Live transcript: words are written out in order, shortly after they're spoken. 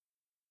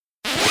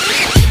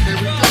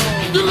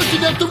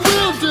got the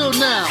real deal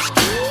now.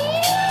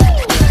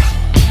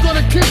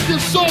 Gonna kick your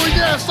sorry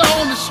ass out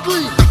on the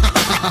street.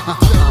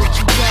 What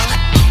you got?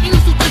 You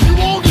used to think you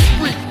owned the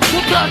street.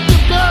 We'll pack the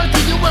bag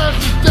till your ass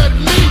is dead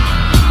meat.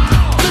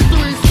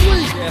 Victory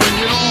sweet. Bring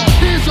it on.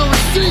 Here's your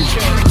receipt.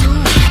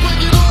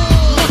 Bring it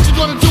on. What you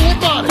gonna do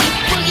about it?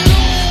 Bring it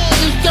on.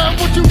 Is that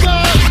what you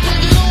got?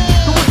 Bring it on.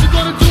 And what you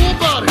gonna do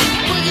about it?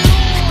 Bring it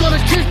on.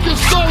 Gonna kick your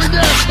sorry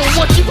ass, but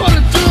what you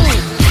gonna do?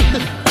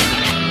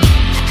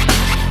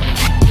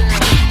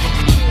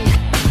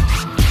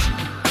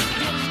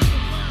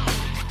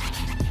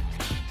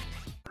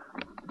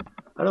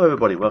 Hello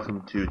everybody,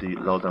 welcome to the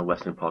Lowdown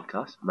Wrestling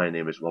Podcast. My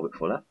name is Robert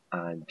Fuller,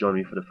 and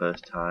joining me for the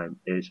first time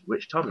is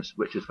Rich Thomas.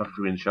 Rich is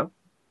halfway in the show.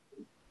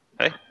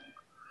 Hey,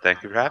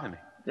 thank you for having me.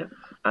 Yeah,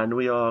 and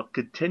we are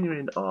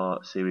continuing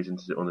our series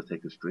into the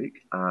Undertaker streak,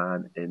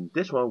 and in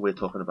this one we're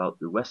talking about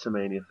the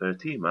Wrestlemania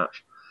XIII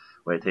match,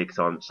 where he takes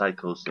on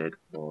Sycho Sid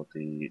for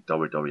the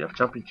WWF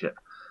Championship.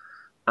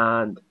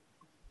 And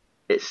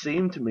it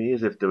seemed to me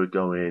as if they were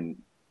going,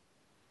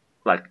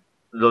 like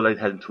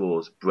heading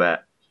towards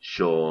Bret,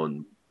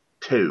 Shawn,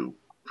 2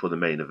 for the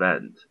main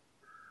event.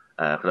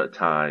 For that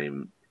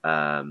time,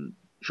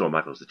 Shawn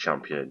Michaels the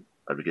champion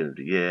at the beginning of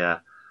the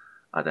year,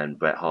 and then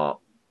Bret Hart,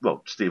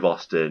 Steve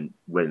Austin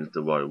wins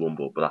the Royal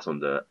Rumble, but that's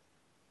under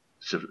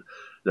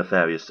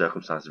nefarious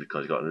circumstances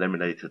because he got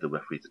eliminated, the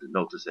referee didn't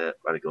notice it,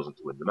 and he goes on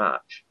to win the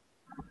match.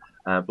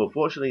 But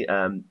unfortunately,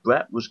 Shawn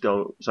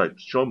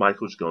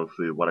Michaels was going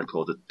through what I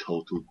call the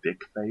total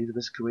dick phase of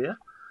his career,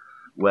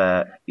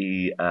 where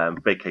he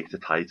vacates the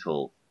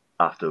title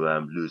after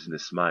losing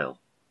his smile.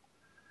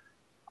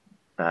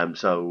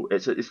 So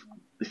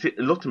it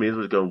looked to me as if it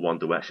was going one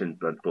direction,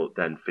 but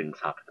then things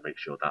happened to make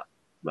sure that,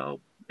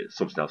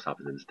 something else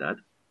happened instead.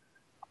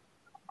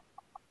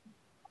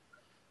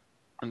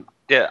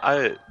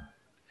 Yeah,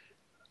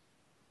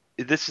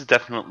 this is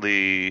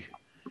definitely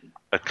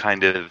a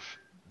kind of,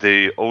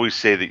 they always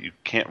say that you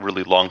can't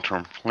really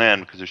long-term plan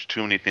because there's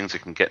too many things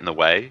that can get in the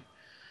way.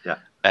 Yeah.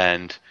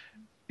 And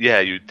yeah,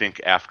 you'd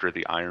think after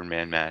the Iron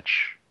Man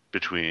match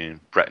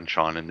between Bret and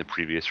Shawn in the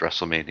previous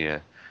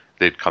WrestleMania,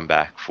 they'd come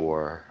back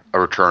for a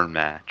return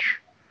match.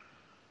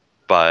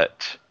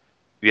 But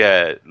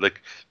yeah,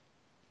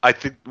 I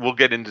think we'll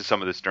get into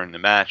some of this during the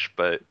match,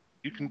 but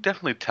you can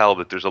definitely tell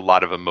that there's a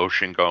lot of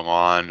emotion going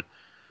on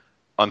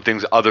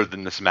things other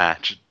than this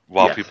match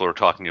while people are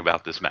talking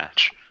about this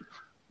match.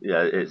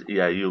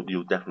 Yeah,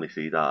 you'll definitely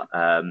see that.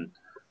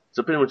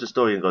 So pretty much the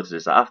story goes to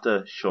this: that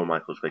after Shawn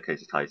Michaels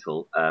vacates the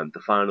title,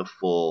 the final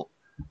 4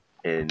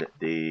 in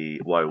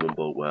the Royal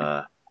Rumble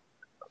were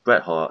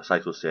Bret Hart,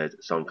 Sycho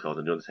Sid, Stone Cold,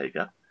 and The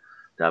Undertaker.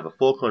 They have a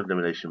 4-corner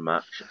elimination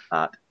match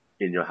at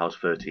In Your House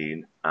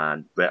 13,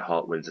 and Bret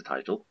Hart wins the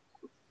title.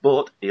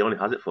 But he only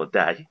has it for a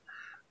day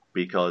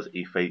because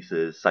he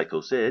faces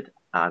Sycho Sid,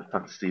 and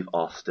thanks to Steve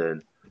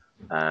Austin,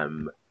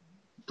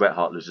 Bret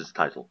Hart loses the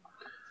title.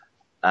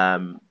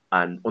 And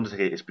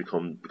Undertaker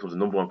becomes the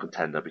number 1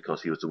 contender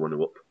because he was the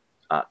runner-up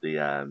at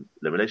the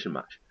elimination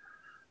match.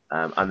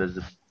 And there's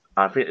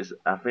I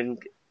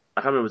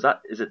can't remember,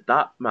 is it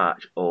that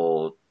match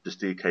or the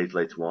steel cage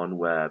later on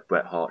where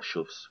Bret Hart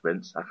shoves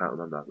Vince? I can't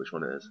remember which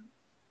one it is.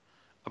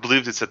 I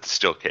believe it's at the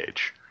steel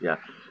cage. Yeah.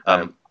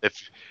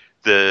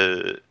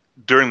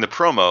 During the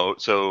promo,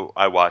 so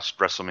I watched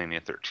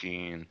WrestleMania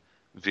 13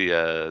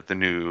 via the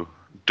new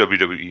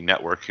WWE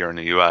network here in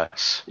the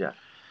US. Yeah.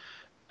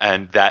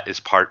 And that is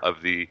part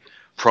of the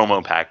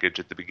promo package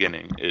at the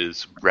beginning,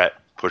 is Bret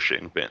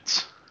pushing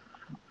Vince.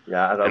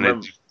 Yeah, I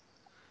remember.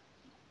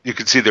 You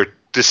can see they're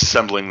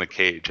disassembling the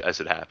cage as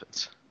it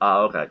happens. Ah,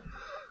 okay.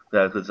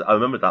 Yeah, because I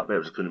remember that bit,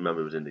 I just couldn't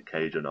remember if it was in the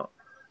cage or not.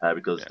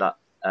 Because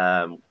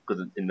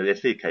in the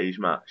steel cage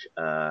match,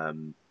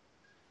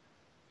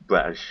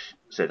 Bret and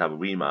Sid have a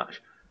rematch,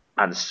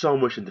 and there's so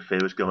much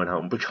interference going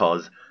on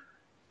because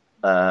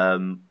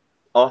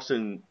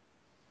Austin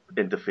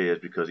interferes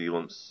because he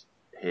wants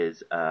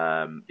he's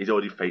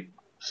already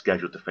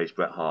scheduled to face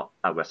Bret Hart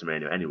at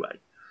WrestleMania anyway,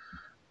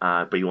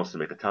 but he wants to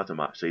make a title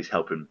match, so he's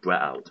helping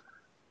Bret out.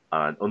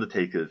 And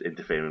Undertaker's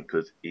interfering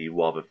because he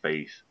rather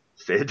face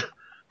Sid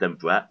than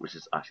Bret, which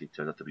is actually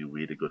turned out to be a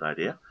really good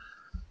idea.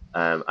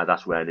 And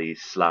that's when he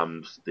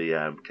slams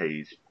the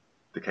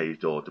cage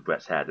door to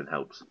Bret's head and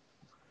helps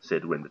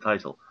Sid win the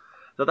title.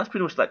 So that's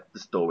pretty much like the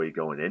story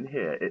going in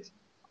here. It's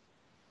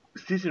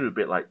seeming a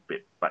bit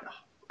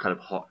kind of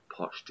hot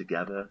potched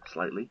together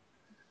slightly.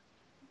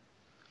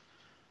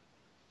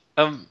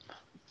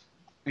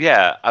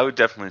 Yeah, I would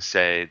definitely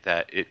say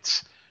that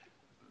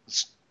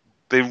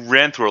they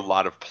ran through a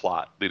lot of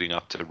plot leading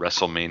up to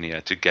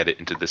WrestleMania to get it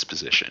into this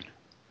position.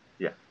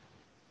 Yeah.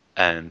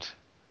 And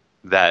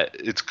that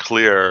it's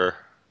clear,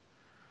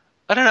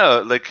 I don't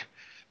know,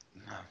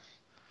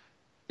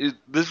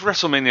 this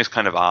WrestleMania is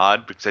kind of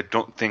odd because I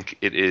don't think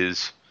it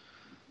is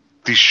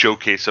the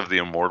showcase of the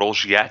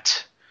Immortals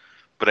yet,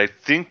 but I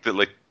think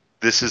that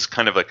this is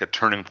kind of like a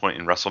turning point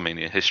in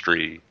WrestleMania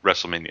history,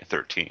 WrestleMania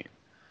 13.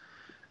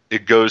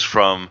 It goes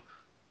from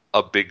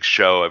a big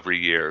show every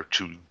year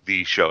to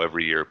the show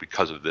every year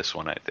because of this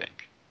one, I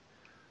think.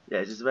 Yeah,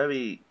 it's just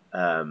very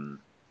iconic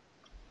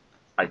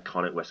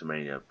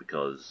WrestleMania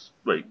because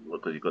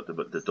you've got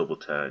the double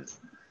turn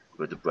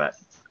with the Bret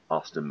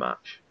Austin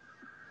match,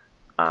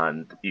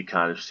 and you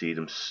kind of see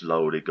them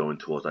slowly going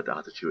towards like the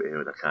Attitude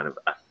Era that kind of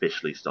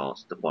officially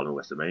starts the following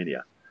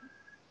WrestleMania.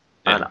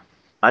 Yeah. And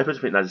I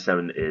personally think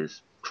 '97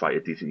 is quite a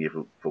decent year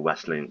for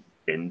wrestling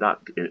in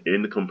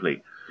the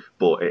company,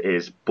 but it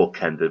is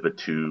bookended with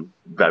two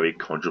very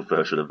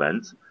controversial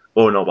events.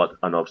 Oh no, but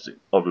and obviously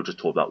we just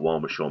talked about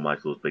one with Shawn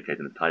Michaels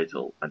vacating the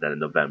title, and then in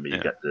November you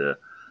get the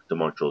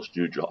Montreal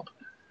Stew job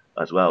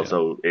as well. Yeah.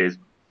 So it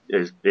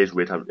is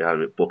weird to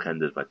have it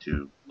bookended by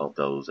two of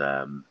those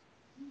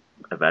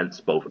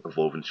events, both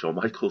involving Shawn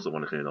Michaels,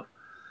 ironically enough.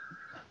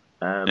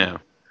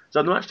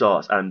 So the match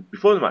starts, and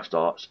before the match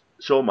starts,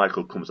 Shawn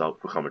Michaels comes out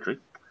for commentary,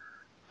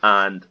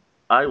 and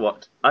I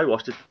watched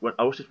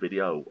this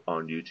video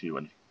on YouTube,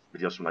 and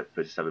videos from like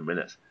 37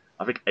 minutes.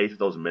 I think 8 of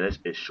those minutes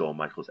is Shawn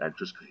Michaels'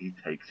 entrance because he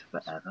takes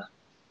forever.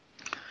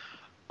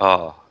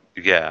 Oh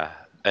yeah,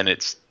 and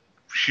it's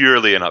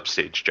purely an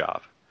upstage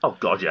job. Oh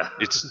god, yeah.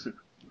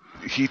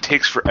 He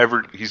takes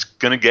forever. He's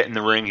gonna get in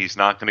the ring. He's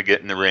not gonna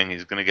get in the ring.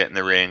 He's gonna get in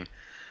the ring,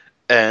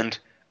 and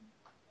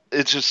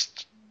it's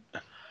just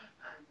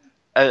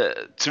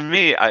to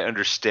me, I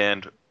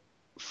understand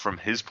from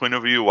his point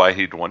of view why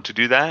he'd want to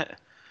do that,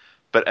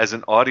 but as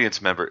an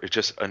audience member, it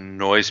just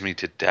annoys me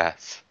to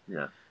death.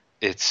 Yeah,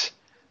 it's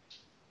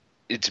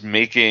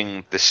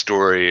making the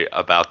story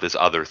about this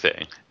other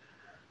thing.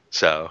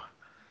 So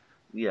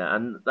yeah,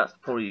 and that's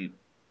probably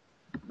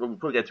we'll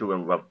probably get to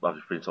when we've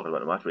been talking about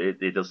the match, but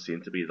it does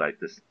seem to be like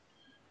this.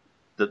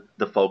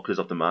 The focus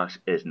of the match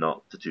is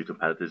not the two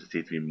competitors; it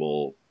seems to be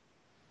more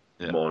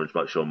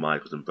about Shawn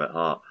Michaels and Bret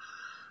Hart.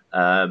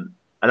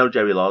 I know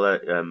Jerry Lawler.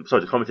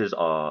 The commentators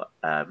are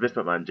Vince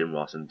McMahon, Jim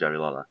Ross, and Jerry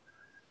Lawler.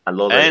 And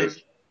Lawler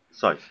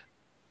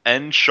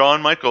and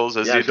Shawn Michaels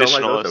as the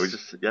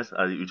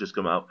additionalist. You just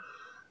come out,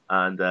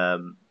 and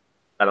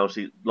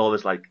obviously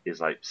Lawler's is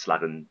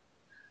slagging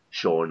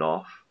Shawn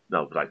off.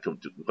 No,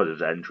 because of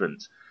his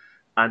entrance,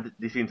 and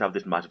they seem to have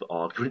this massive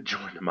argument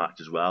during the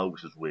match as well,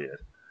 which is weird.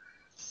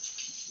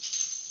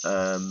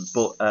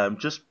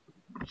 Just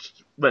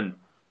when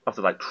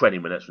after 20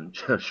 minutes, when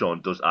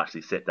Shawn does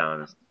actually sit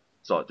down and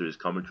start doing his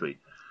commentary,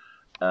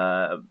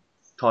 Todd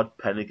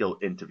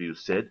Pennigill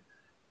interviews Sid.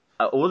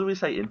 Although we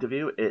say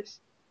interview, it's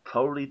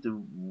probably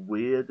the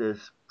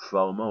weirdest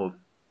promo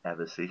I've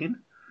ever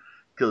seen.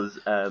 Because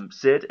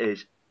Sid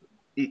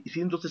he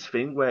seems to do this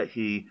thing where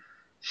he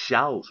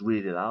shouts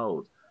really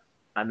loud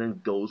and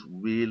then goes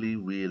really,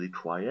 really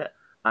quiet.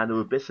 And there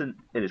were bits in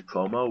his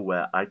promo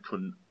where I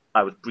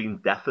was being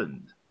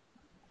deafened.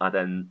 And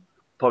then,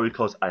 probably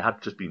because I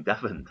had just been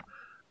deafened,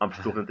 I'm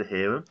struggling to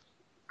hear him.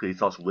 Because he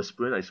starts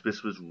whispering. He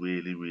whispers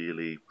really,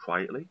 really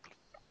quietly.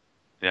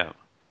 Yeah.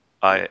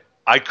 I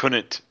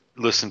couldn't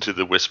listen to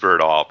the whisper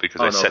at all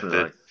because I set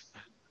the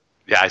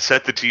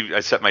TV. I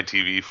set my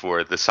TV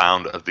for the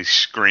sound of the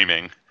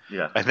screaming.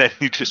 Yeah. And then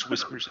he just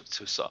whispers it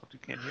so soft you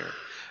can't hear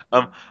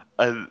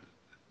it.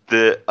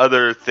 The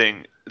other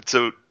thing,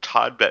 so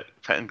Todd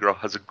Pettengill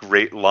has a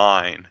great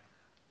line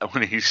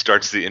when he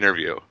starts the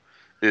interview.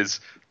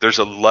 Is there's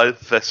a love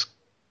fest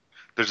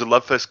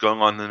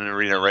going on in the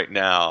arena right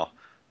now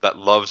that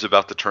love's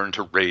about to turn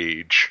to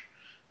rage.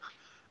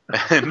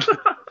 And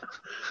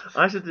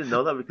I actually didn't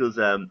know that because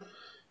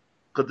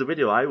the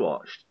video I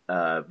watched,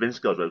 Vince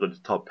goes, we're going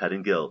to Todd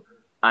Pettengill,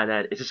 and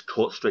then it just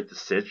cut straight to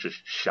Sid just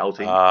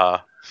shouting.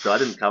 So I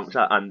didn't count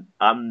that,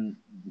 and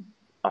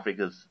I think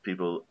as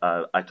people,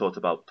 I talked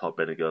about Todd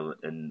Pettengill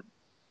in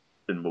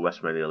the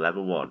Wrestlemania XI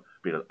one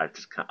because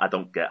I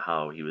don't get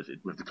how he was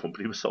with the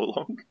company for so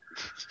long.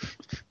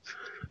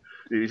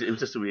 It was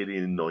just a really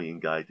annoying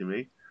guy to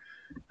me.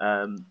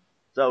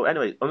 So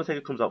anyway,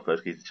 Undertaker comes out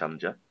first. He's the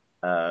challenger.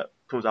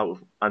 Comes out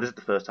with, and this is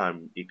the first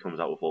time he comes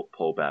out with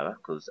Paul Bearer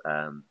because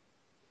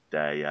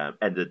they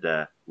ended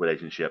their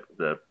relationship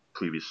the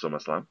previous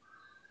SummerSlam.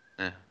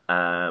 Yeah.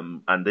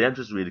 And the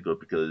entrance is really good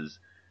because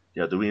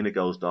the arena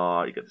goes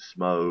dark. You get the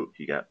smoke.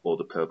 You get all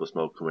the purple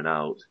smoke coming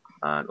out,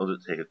 and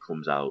Undertaker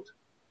comes out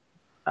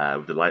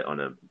with the light on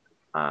him,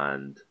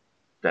 and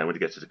then when he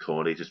gets to the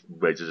corner, he just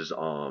raises his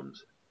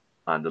arms,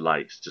 and the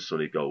lights just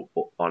suddenly go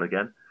on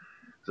again.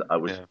 So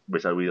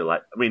which I really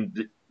like. I mean,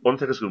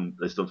 Undertaker's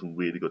has done some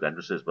really good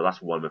entrances, but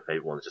that's one of my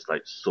favourite ones. Just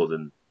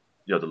sudden,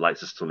 the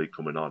lights are suddenly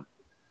coming on.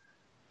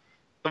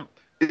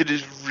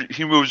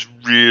 He moves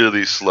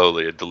really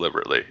slowly and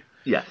deliberately.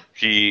 Yeah.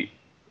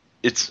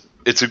 It's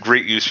a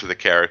great use for the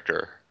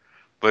character,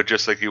 but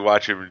just you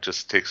watch him, it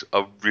just takes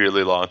a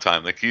really long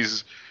time.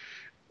 He's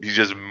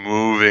just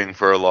moving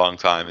for a long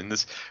time, and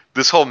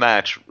this whole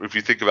match, if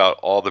you think about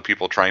all the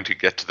people trying to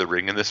get to the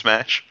ring in this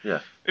match,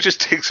 it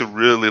just takes a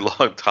really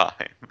long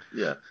time.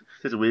 Yeah,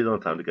 it takes a really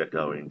long time to get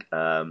going.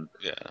 And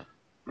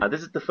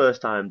this is the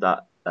first time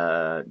that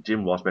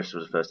Jim Ross mentioned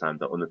was the first time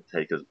that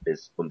Undertaker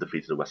is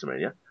undefeated at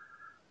WrestleMania.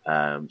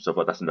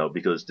 But that's a no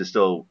because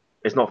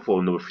it's not for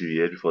another few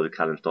years before they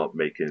kind of start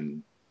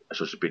making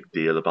such a big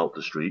deal about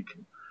the streak.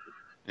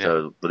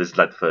 Yeah. But this is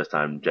the first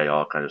time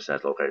JR kind of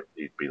said, okay,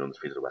 he's been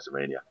undefeated at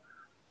WrestleMania.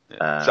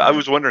 So I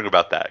was wondering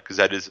about that because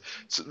that is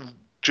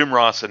Jim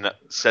Ross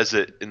says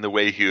it in the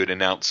way he would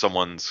announce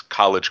someone's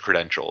college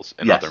credentials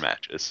in Yes. other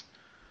matches.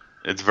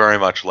 It's very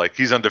much like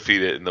he's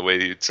undefeated in the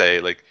way you'd say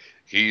like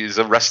he's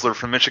a wrestler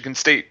from Michigan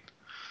State.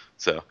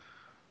 So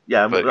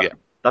Yeah, but yeah,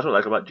 that's what I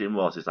like about Jim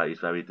Ross is that he's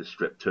very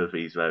descriptive.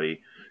 He's very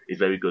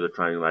good at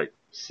trying to like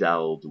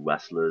sell the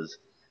wrestlers.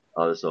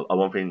 Other stuff. And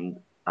one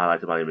thing I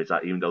like about him is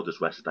that even though there's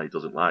wrestlers that he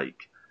doesn't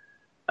like,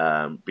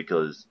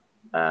 because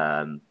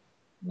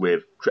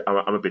with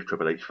I'm a big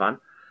Triple H fan,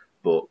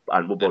 but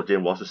what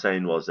Jim Ross was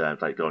saying was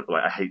like going,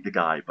 I hate the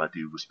guy, but I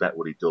do respect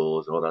what he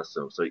does and all that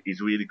stuff. So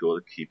he's really good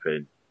at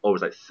keeping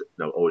always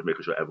always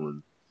making sure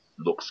everyone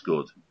looks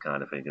good,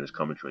 kind of thing in his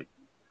commentary.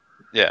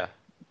 yeah,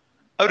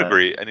 I would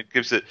agree, and it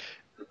gives it.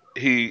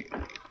 He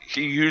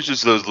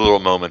uses those little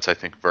moments, I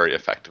think, very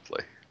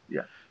effectively.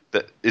 Yeah,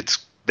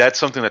 that's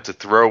something that's a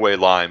throwaway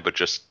line, but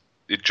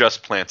it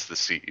just plants the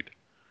seed.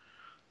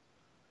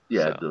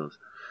 Yeah, So. it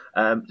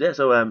does.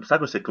 So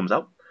Sycho Sid comes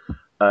out.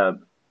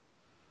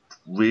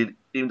 Really,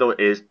 even though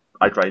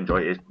I try to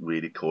enjoy it, it's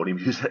really corny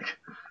music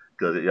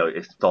because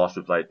it starts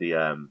with like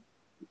the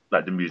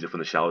music from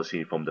the shower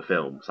scene from the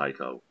film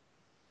Psycho,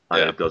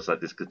 and then it goes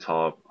like this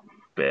guitar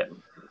bit,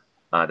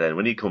 and then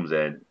when he comes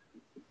in,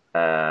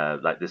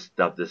 like this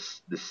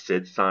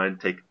Sid sign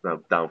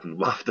down from the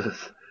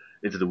rafters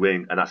into the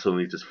wing, and that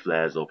suddenly just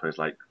flares up and it's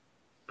like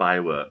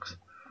fireworks.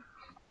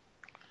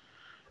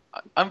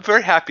 I'm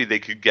very happy they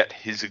could get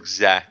his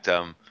exact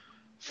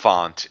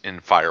font in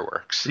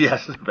fireworks.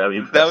 Yes, very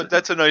impressive.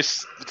 That's a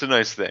nice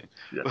thing.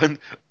 Yeah.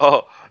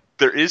 But,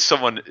 there is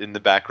someone in the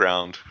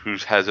background who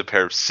has a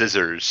pair of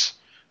scissors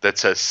that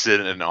says Sid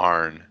and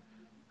Arn.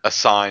 A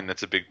sign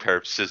that's a big pair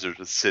of scissors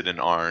with Sid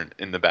and Arn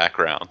in the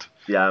background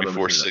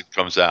before Sid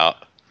comes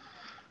out.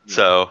 Yeah.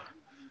 So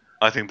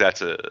I think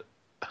that's a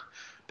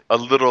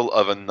little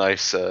of a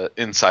nice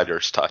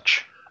insider's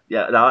touch.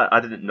 Yeah, no, I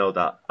didn't know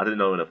that. I didn't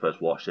know when I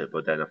first watched it,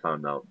 but then I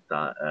found out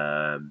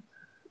that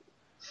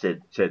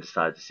Sid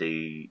decided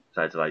to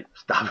like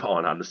stab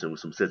Arn Anderson with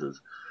some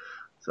scissors.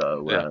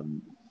 So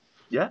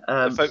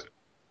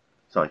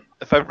sorry.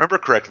 If I remember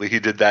correctly, he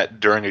did that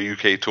during a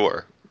UK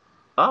tour.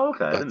 Oh,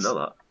 okay, I didn't know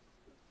that.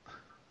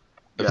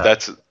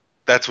 If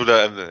that's what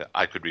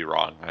I could be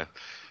wrong.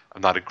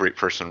 I'm not a great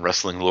person in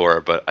wrestling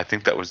lore, but I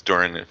think that was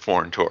during a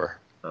foreign tour.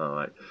 All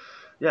right.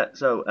 Yeah.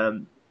 So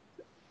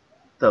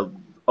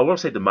I won't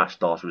say the match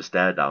starts with a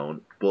stare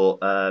down, but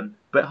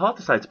Bret Hart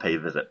decides to pay a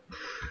visit.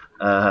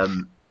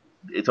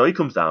 So he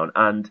comes down,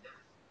 and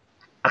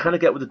I kind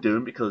of get what they're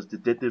doing because they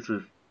did this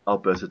with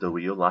Alberto Del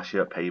Rio last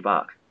year at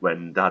Payback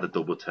when they had a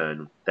double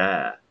turn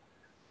there,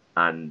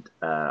 and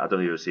I don't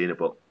know if you've seen it,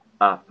 but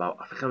I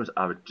think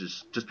I was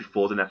just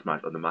before the next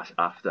match or the match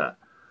after,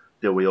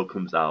 Del Rio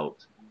comes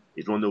out.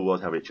 He's won the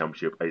World Heavyweight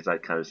Championship. He's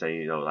like kind of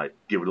saying, like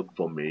give it up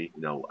for me,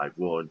 I've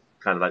won.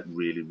 Kind of like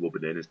really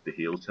rubbing in as the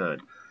heel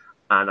turn.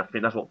 And I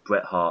think that's what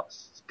Bret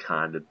Hart's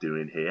kind of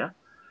doing here.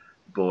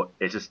 But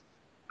it just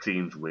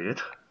seems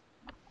weird.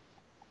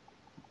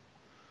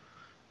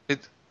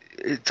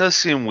 It does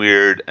seem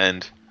weird,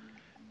 and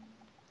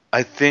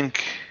I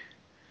think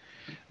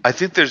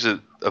there's a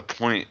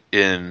point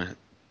in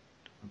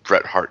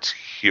Bret Hart's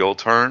heel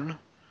turn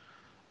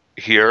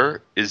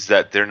here is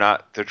that they're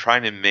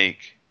trying to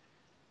make,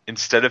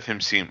 instead of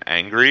him seem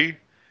angry,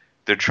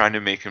 they're trying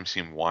to make him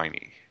seem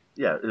whiny.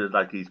 Yeah,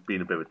 like he's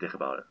being a bit of a dick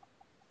about it.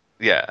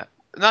 Yeah,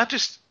 not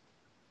just.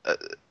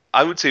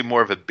 I would say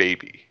more of a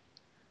baby.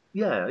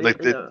 Yeah, like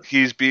that.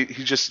 He's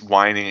just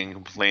whining and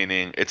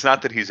complaining. It's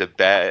not that he's a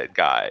bad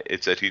guy.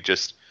 It's that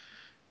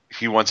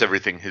he wants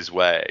everything his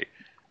way,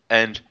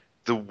 and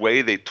the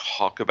way they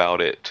talk about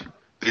it,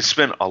 they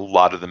spend a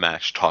lot of the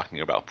match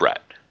talking about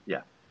Bret.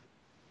 Yeah,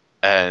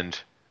 and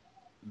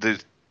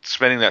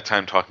spending that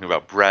time talking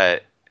about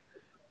Bret,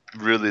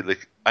 really,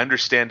 like, I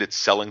understand it's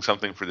selling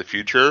something for the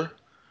future,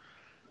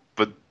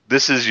 but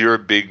this is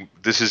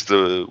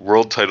the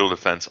world title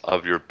defense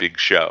of your big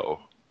show.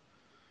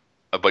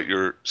 But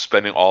you're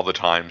spending all the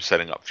time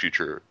spending a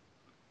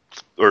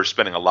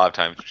lot of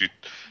time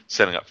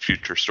setting up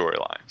future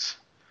storylines,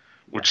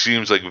 which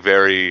seems like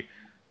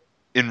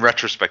in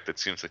retrospect, that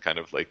seems like kind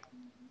of like,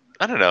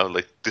 I don't know,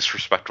 like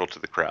disrespectful to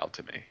the crowd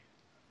to me.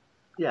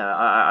 Yeah,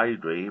 I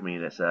agree. I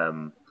mean, it's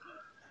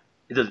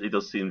it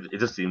does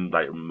seem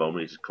like a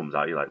moment it just comes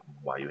out, you're like,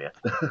 why are you here?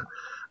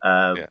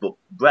 But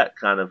Bret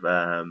kind of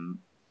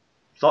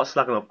starts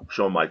slacking up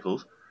Shawn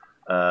Michaels,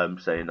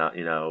 saying that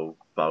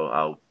about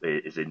how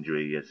his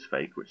injury is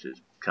fake, which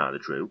is kind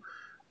of true.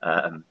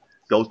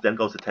 Goes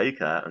to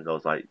Taker and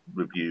goes like,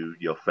 with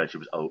your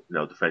friendship is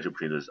the friendship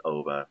between us is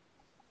over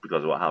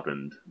because of what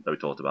happened that we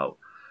talked about,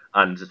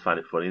 and just find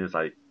it funny. And it's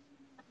like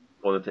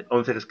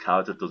Undertaker's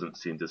character doesn't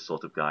seem the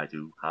sort of guy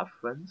to have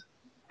friends,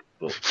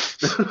 but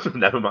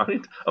never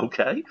mind.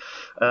 Okay.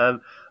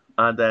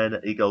 And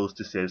then he goes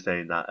to Sid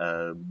saying that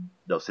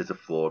Sid's a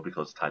fraud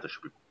because the title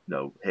should be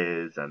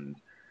his, and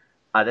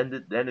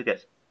then it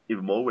gets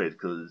even more weird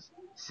because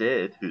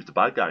Sid, who's the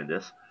bad guy in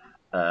this,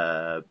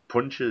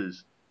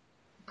 punches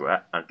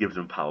Bret and gives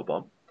him a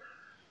powerbomb.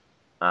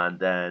 and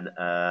then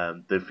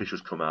the officials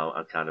come out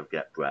and kind of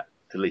get Brett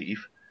to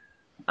leave,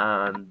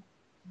 and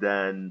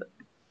then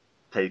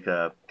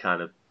Taker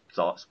kind of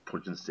starts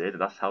punching Sid,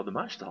 and that's how the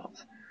match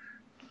starts.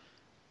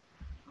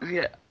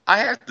 Yeah, I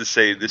have to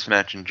say this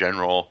match in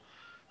general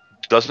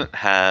doesn't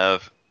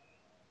have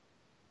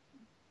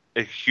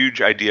a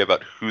huge idea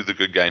about who the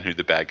good guy and who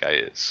the bad guy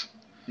is.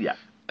 Yeah.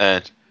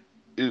 And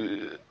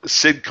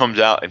Sid comes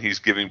out and he's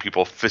giving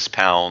people fist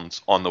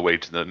pounds on the way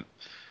to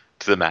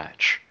the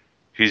match.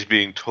 He's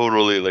being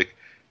totally like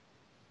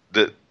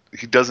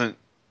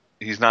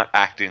he's not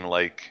acting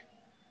like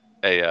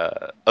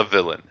a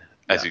villain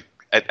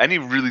at any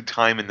really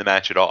time in the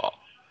match at all.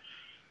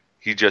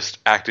 He's just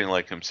acting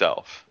like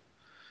himself.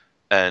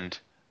 And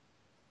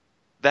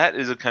that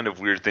is a kind of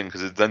weird thing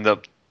because it ends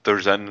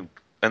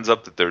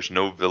up that there's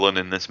no villain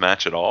in this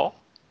match at all.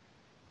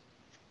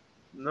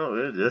 No,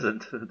 it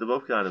isn't. They're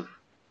both kind of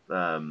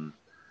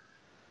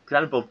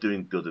both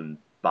doing good and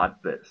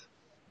bad bits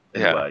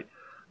in a way.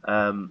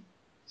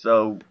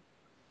 So,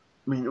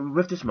 I mean,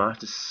 with this match,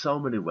 there's so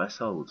many West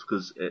holds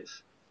because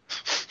it's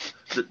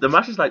the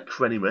match is like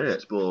 20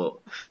 minutes, but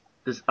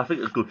I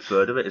think a good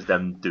third of it is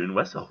them doing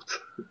West holds.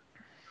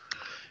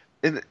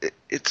 And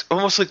it's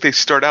almost like they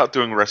start out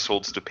doing West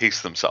holds to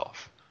pace themselves.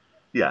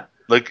 Yeah.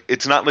 Like,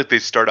 it's not like they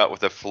start out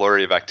with a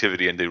flurry of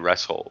activity and do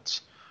rest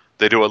holds.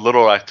 They do a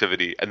little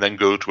activity and then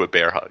go to a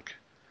bear hug.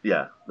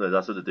 Yeah,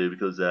 that's what they do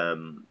because,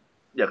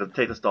 because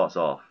Taker starts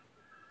off,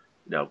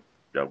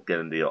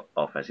 getting the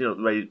offense.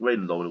 Way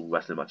normal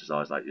wrestling matches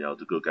are like,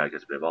 the good guy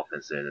gets a bit of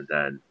offense in and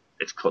then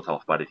it's cut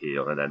off by the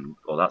heel and then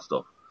all that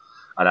stuff.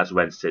 And that's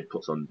when Sid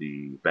puts on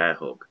the bear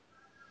hug.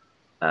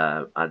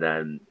 And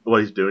then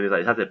what he's doing is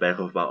he has the bear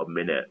hug for about a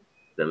minute,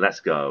 then lets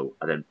go,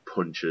 and then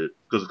punches,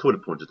 goes a couple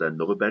of punches, then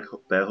another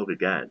bear hug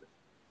again.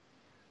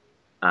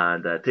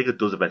 And Taker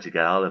does eventually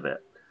get out of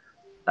it.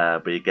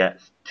 But he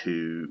gets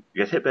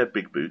hit by a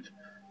big boot,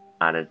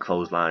 and then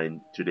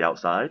clothesline to the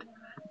outside.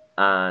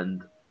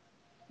 And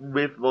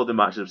with all the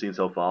matches I've seen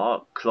so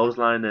far,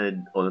 clothesline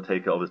and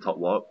Undertaker over the top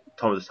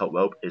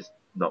rope is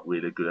not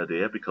really a good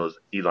idea because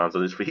he lands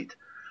on his feet.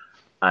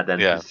 And then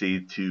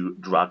proceed to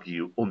drag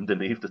you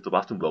underneath the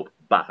Sebastian rope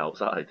back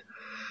outside.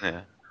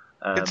 Yeah,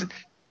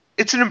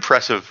 it's an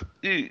impressive.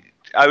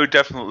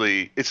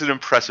 It's an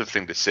impressive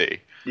thing to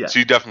see. Yeah. So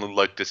you definitely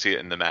like to see it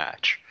in the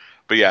match.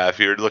 But yeah, if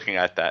you're looking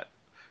at that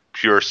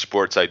pure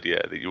sports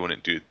idea that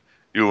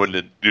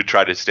you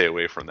try to stay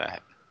away from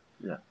that.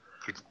 Yeah.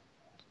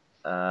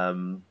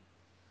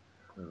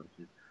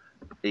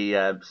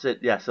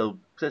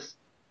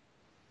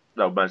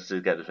 Manages to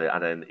get the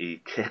and then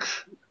he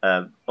kicks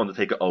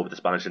Undertaker over the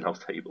Spanish announce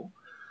table.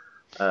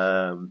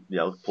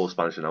 Poor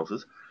Spanish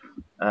announcers.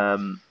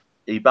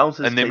 He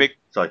bounces. And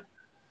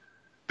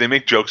they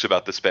make jokes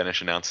about the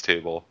Spanish announce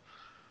table,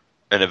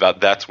 and about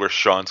that's where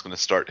Sean's going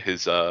to start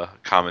his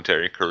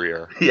commentary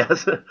career.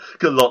 Yes,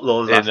 because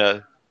Law's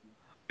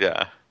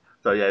yeah.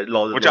 So yeah,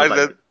 which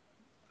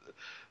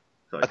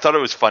I thought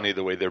it was funny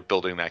the way they're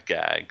building that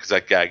gag because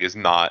that gag is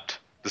not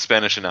the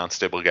Spanish announce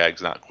table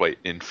gag's not quite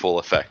in full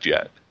effect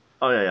yet.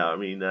 Oh yeah. I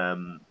mean,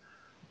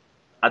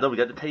 I don't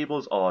forget the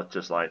tables are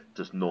just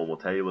normal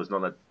tables,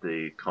 not like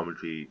the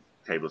commentary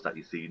tables that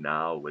you see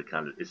now. Where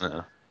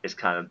it's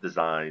kind of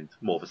designed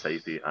more for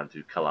safety and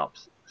to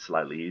collapse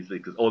slightly easily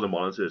because all the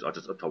monitors are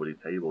just on top of these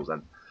tables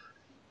and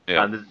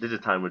there's a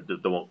time where they're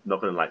not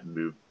going to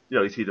move.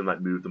 You see them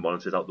move the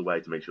monitors out the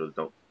way to make sure they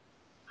don't.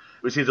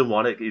 Which seems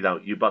ironic.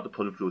 You're about to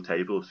put them through a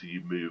table, so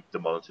you move the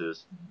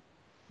monitors,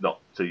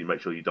 not so you make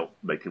sure you don't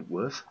make it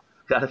worse,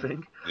 kind of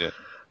thing. Yeah.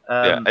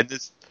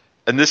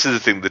 And this is the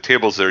thing, the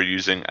tables they're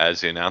using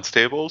as the announce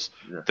tables,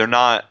 they're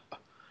not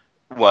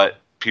what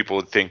people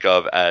would think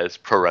of as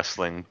pro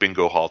wrestling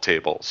bingo hall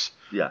tables.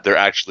 Yeah. They're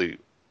actually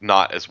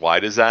not as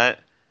wide as that,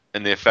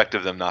 and the effect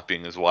of them not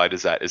being as wide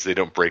as that is they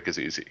don't break as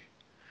easy.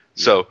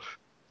 Yeah. So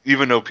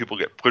even though people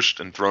get pushed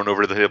and thrown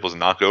over the tables and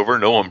knocked over,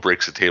 no one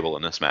breaks a table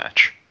in this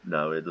match.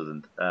 No, it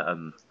doesn't.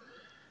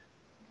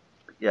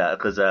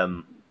 Because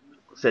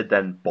Sid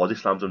then body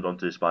slams him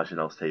onto the Spanish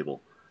announce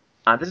table.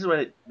 And this is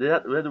when they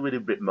had a really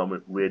weird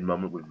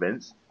moment with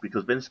Vince,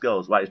 because Vince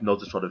goes, right, it's no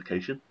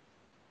disqualification.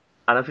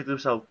 And I think to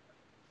myself,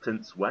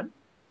 since when?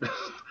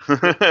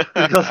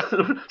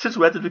 Because since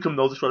when did it become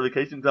no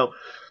disqualification? So,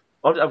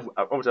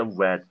 obviously I've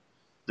read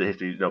the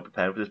history,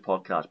 preparing for this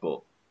podcast,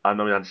 but I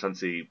don't understand to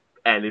see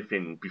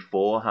anything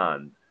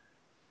beforehand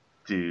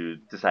to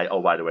say,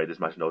 oh, by the way, this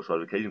match is no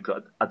disqualification.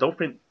 Cause I don't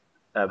think,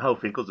 Hal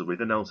Finkel's the ring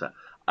announcer,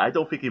 I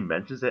don't think he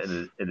mentions it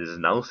in his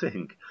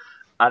announcing.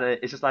 And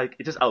it's just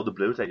it's just out of the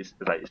blue.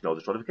 It's no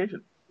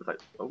disqualification. It's like,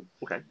 oh,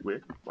 okay,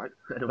 weird, right?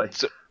 Anyway,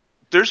 so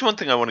there's one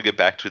thing I want to get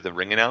back to the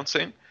ring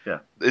announcing. Yeah.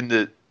 In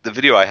the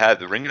video I had,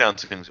 the ring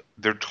announcing,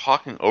 they're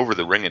talking over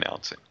the ring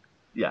announcing.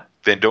 Yeah.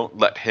 They don't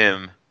let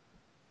him.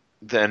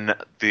 Then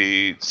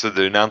the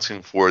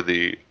announcing for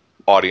the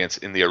audience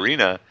in the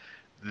arena,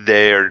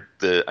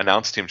 the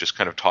announce team just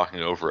kind of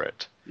talking over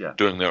it. Yeah.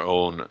 Doing their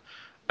own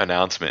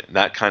announcement, and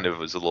that kind of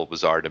was a little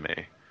bizarre to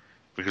me.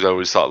 Because I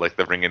always thought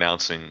the ring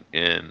announcing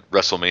in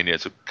WrestleMania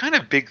is a kind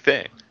of big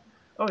thing.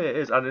 Oh yeah, it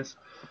is, and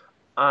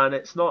And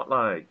it's not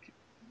like,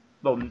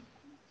 well,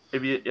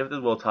 if the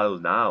world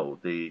titles now,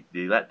 they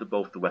let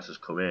both the wrestlers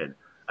come in,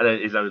 and then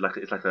it's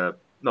like a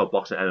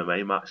boxing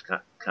MMA match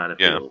kind of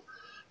feel,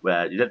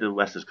 where you let the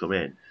wrestlers come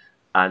in,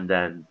 and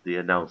then the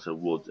announcer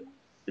would,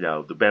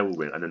 the bell will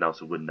ring, and the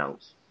announcer would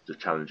announce the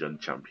challenger and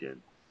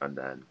champion, and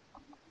then,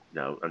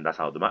 and that's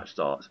how the match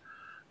starts.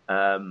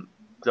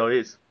 So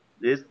it's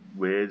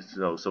weird,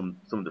 some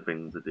of the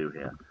things they do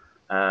here.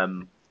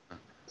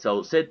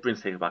 So Sid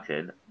brings Taker back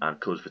in and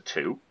goes for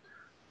 2,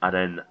 and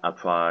then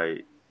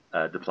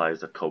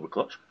deploys the Cobra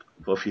Clutch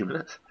for a few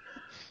minutes.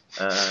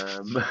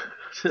 Sorry.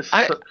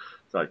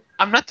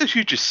 I'm not the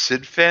hugest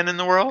Sid fan in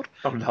the world.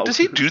 Oh, no. Does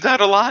he do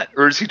that a lot,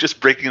 or is he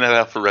just breaking that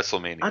out for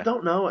WrestleMania? I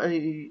don't know.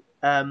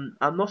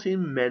 I'm not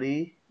seeing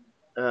many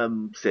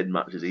Sid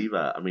matches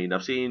either. I mean,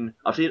 I've seen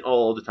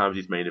all the times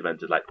he's main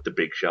evented like the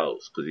big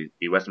shows, because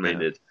he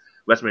WrestleMania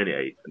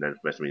VIII and then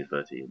WrestleMania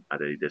XIII, and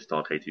then he did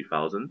Starrcade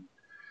 2000,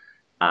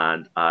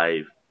 and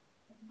I've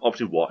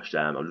obviously watched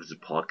them. I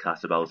listened to a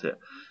podcast about it.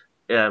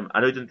 I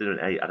know he didn't do it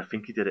in 8, and I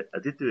think he did it. I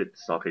did do it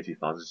Starrcade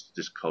 2000,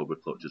 just Cobra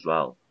Clutch as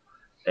well.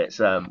 It's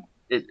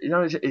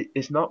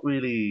it's not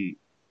really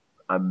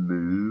a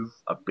move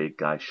a big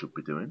guy should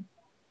be doing.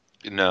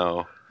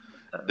 No,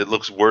 it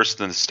looks worse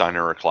than the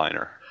Steiner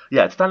recliner.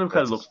 Yeah, the Steiner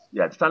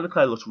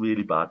recliner looks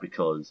really bad,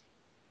 because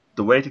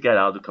the way to get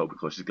out of the Cobra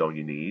Clutch is going on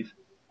your knees,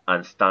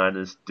 and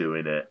Steiner's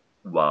doing it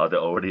while they're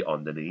already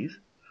on the knees,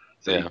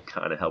 so you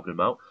kind of help him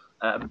out.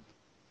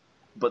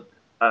 But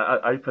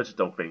I personally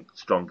don't think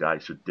strong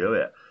guys should do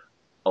it.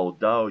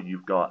 Although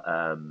you've got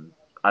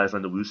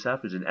Alexander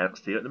Rusev, who's in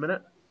NXT at the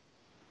minute.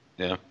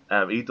 Yeah.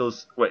 He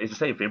does. Well, it's the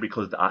same thing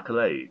because of the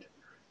accolade,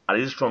 and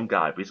he's a strong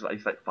guy, but he's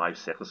like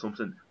 5'6" or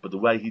something. But the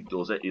way he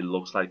does it, it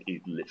looks like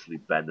he's literally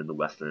bending the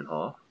wrestler in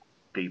half.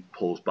 He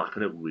pulls back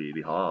on it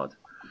really hard.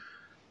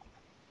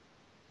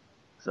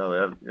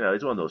 So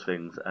it's one of those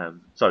things.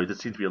 Sorry, there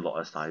seems to be a lot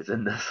of sides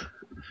in this.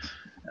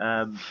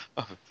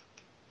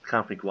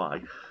 Can't think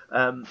why.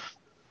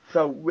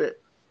 So with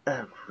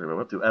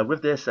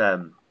this,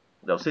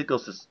 Sid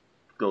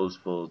goes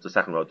for the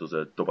second round, does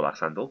a double axe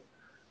handle.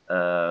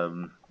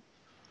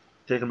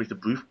 Taker makes the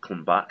brief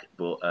comeback,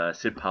 but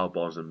Sid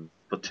powerbombs him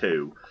for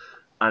 2.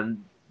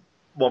 And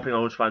one thing I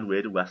always find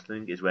weird in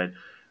wrestling is when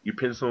you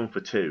pin someone for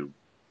 2,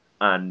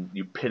 and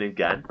you pin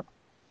again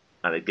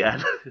and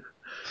again.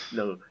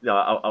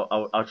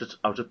 I'll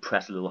just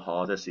press a little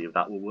harder, see if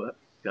that will work,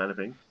 kind of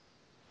thing.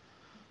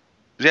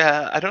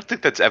 Yeah, I don't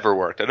think that's ever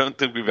worked. I don't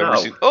think we've ever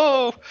seen,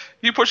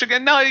 you push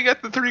again, now you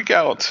get the 3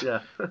 count. Yeah.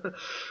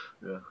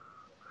 Yeah.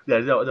 Yeah,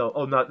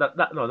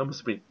 that must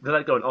have been, they're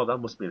like going, that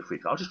must have been a free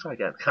count. I'll just try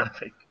again, kind of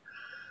thing.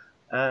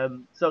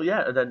 And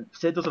then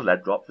Sid does a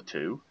leg drop for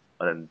 2,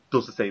 and then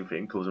does the same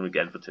thing, calls him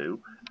again for 2.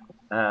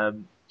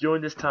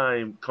 During this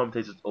time,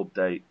 commentators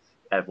update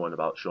everyone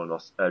about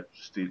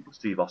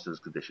Steve Austin's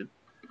condition,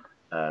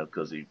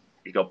 because he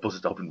got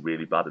busted open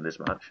really bad in this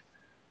match.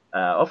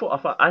 I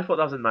thought that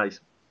was a nice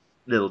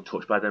little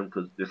touch by them,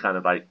 because they're kind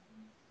of like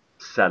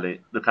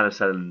selling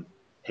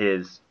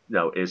his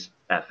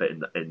effort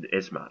in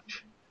his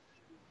match,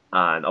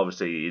 and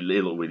obviously he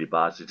looked really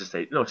bad. So just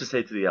say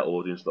to the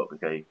audience, look,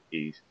 okay,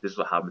 this is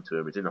what happened to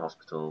him. He's in the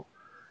hospital.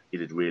 He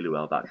did really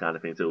well, that kind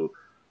of thing. So,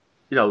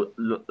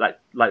 like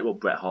what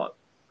Bret Hart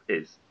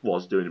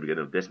was doing at the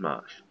beginning of this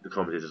match. The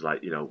commentators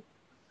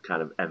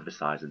kind of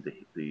emphasizing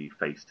the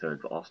face turn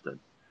for Austin.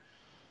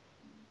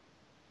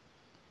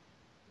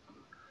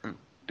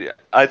 Yeah,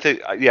 I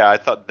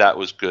thought that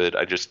was good.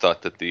 I just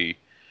thought that the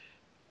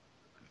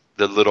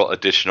little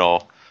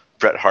additional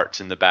Bret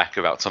Hart's in the back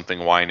about something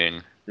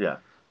whining. Yeah.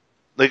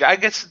 Like, I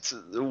guess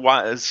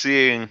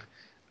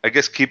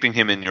keeping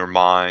him in your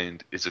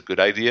mind is a good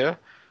idea,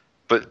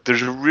 but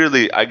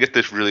I get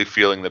this really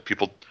feeling that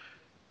people,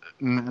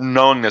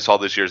 knowing this all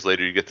these years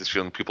later, you get this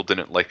feeling people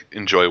didn't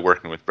enjoy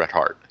working with Bret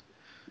Hart.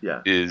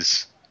 Yeah.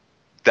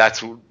 That's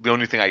the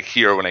only thing I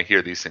hear when I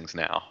hear these things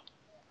now.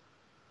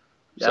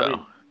 Yeah,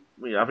 so.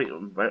 I think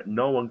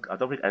I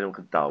don't think anyone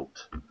can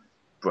doubt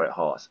Bret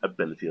Hart's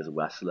ability as a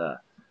wrestler,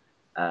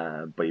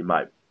 but he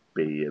might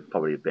be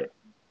probably a bit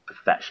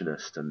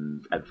perfectionist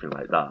and everything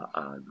like that,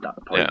 and that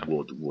probably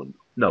would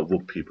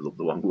rub people up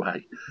the wrong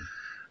way.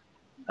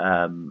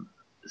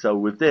 So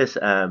with this,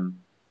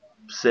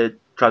 Sid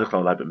tries to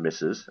clothesline but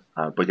misses,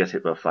 but gets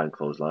hit by a flying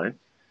clothesline.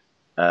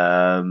 They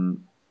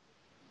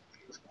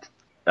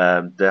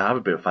have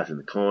a bit of fight in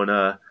the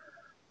corner.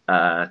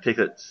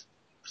 Tickets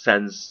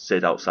sends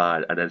Sid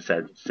outside, and then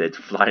sends Sid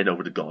flying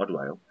over the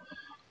guardrail,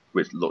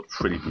 which looked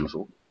pretty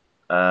brutal.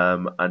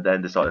 And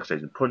then they start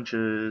exchanging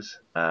punches.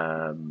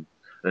 Then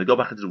they go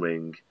back into the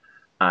ring,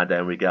 and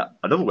then we get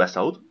another West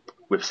hold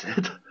with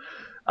Sid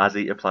as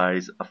he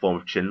applies a form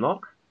of chin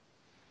lock.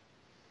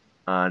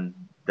 And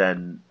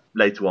then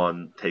later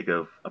on,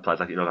 Taker applies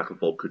like a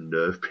Vulcan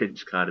nerve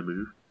pinch kind of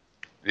move.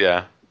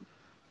 Yeah,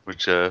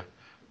 which it's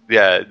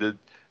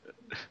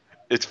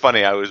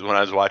funny. When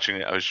I was watching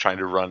it, I was trying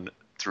to run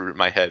through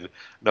my head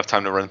enough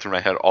time to run through my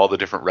head all the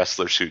different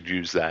wrestlers who'd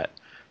use that,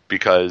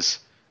 because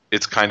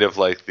it's kind of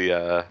like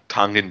the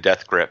Tongan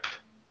death grip.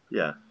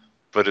 Yeah.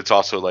 but it's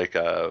also like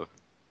the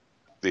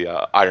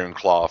Iron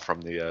Claw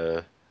from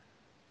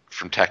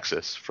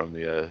Texas, from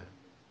the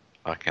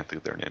I can't think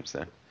of their names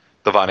then.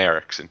 The Von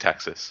Erichs in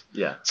Texas.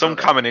 Yeah. Some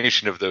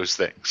combination of those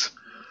things.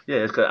 Yeah,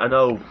 it's good. I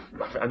know.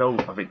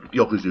 I think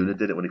Yokozuna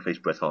did it when he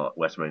faced Bret Hart at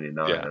WrestleMania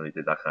 9, Yeah. and he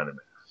did that kind of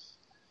mix.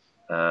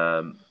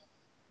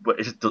 But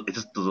it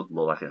just doesn't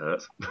look like it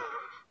hurts.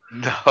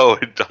 No,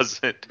 it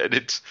doesn't, and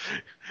it's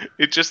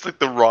just like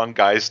the wrong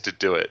guys to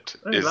do it.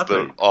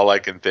 Exactly. Is all I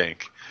can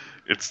think.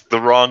 It's the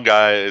wrong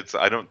guy.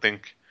 I don't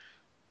think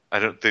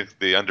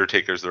the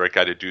Undertaker's the right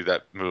guy to do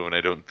that move, and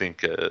I don't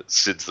think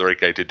Sid's the right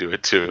guy to do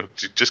it too.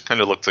 It just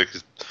kind of looks like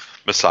he's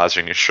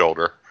massaging his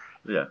shoulder.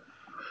 Yeah.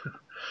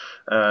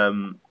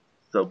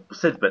 So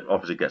Sid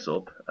obviously gets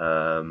up,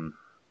 and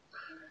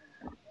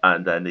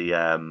then they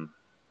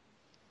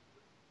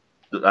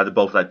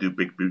both like do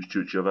big boots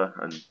to each other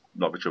and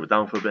knock each other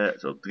down for a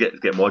bit, so to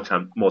get more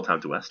time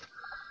to rest.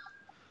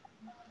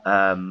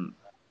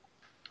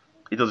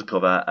 He does a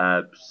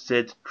cover.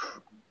 Sid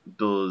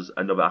does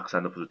another axe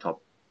handle for the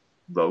top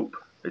rope.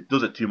 It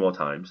does it 2 more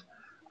times,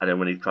 and then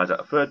when he tries that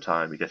a 3rd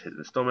time, he gets hit in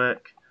the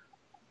stomach,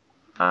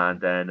 and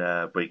then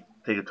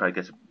Taker tries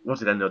to get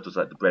once again does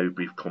like the very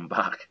brief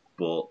comeback,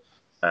 but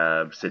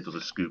Sid does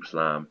a scoop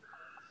slam.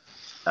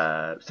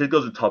 Sid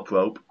goes to the top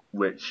rope,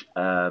 which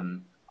I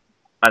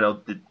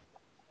know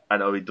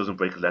he doesn't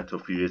break a leg till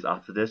a few years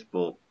after this,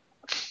 but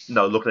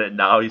no, looking at it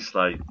now, he's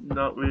like,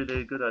 not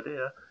really a good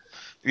idea.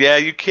 Yeah,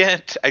 you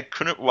can't. I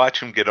couldn't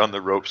watch him get on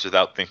the ropes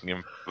without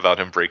thinking about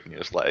him breaking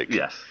his leg.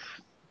 Yes.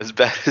 As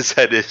bad as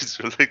that is,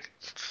 like,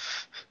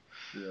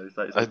 yeah, it's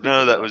I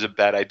know that was a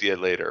bad idea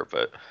later,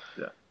 but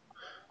yeah.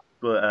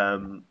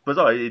 But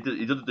sorry,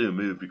 he doesn't do a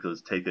move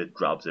because Taker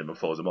grabs him and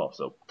throws him off,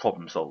 so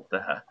problem solved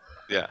there.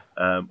 yeah.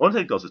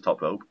 Undertaker goes to the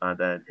top rope and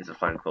then hits a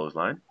flying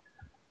clothesline.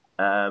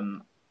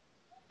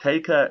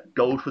 Taker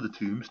goes for the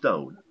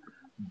tombstone,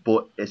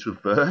 but it's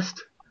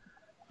reversed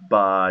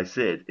by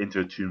Sid into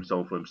a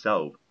tombstone for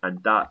himself,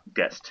 and that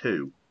gets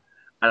 2.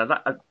 And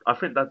I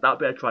think that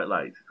bit I quite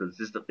liked, because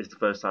it's the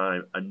first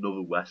time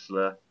another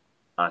wrestler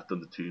has done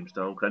the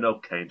tombstone. Because I know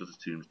Kane does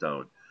the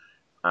tombstone,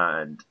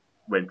 and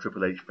when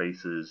Triple H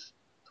faces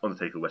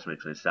Undertaker at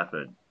WrestleMania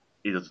 27,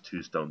 he does a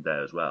tombstone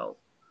there as well.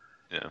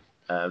 Yeah.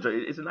 So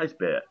it's a nice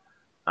bit,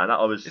 and that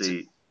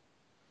obviously.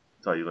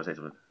 Sorry, you were going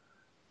to say something?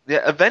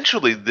 Yeah,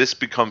 eventually this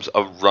becomes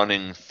a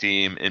running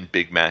theme in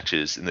big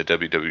matches in the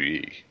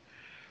WWE,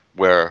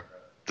 where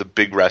the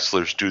big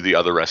wrestlers do the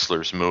other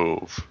wrestlers'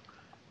 move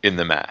in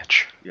the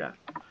match. Yeah.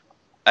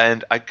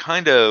 And I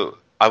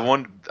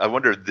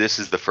wonder if this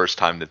is the first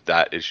time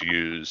that is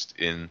used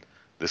in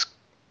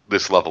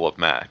this level of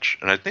match,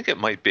 and I think it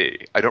might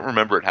be. I don't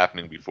remember it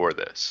happening before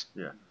this.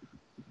 Yeah.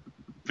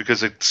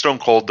 Because Stone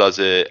Cold does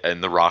it,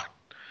 and The Rock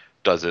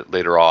does it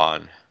later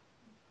on,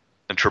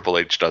 and Triple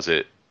H does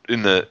it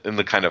in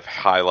the kind of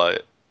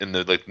highlight in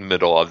the like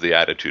middle of the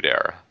Attitude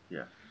Era.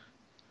 Yeah.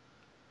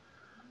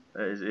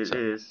 It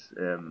is.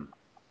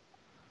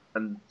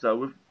 And so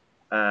with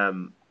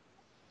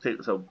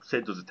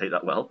Sid doesn't take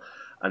that well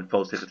and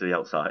throws Taker to the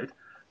outside,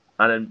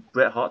 and then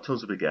Bret Hart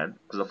turns up again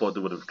because I thought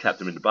they would have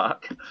kept him in the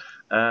back,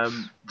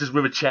 just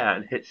with a chair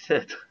and hits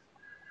Sid,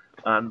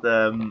 and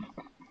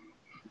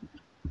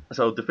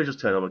so the officials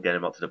turn up and get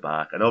him out to the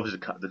back, and obviously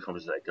the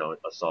comments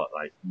are sort of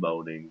like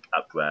moaning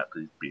at Bret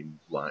because he's being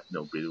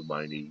being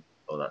whiny,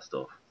 all that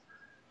stuff.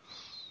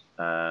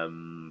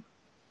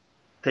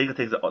 Taker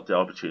takes the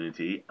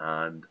opportunity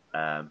and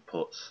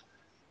puts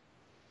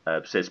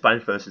Sid spine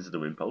first into the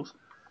ring post,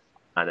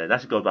 and then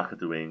as he goes back at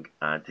the ring,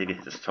 and Taker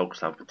hits a choke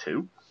slam for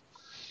 2.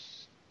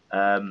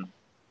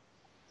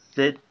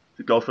 Sid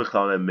goes for a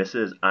clown and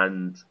misses,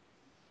 and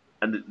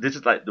this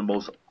is like the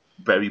most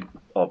very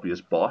obvious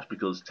botch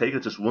because Taker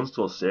just runs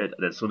towards Sid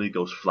and then suddenly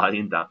goes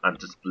flying down and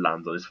just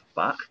lands on his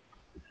back,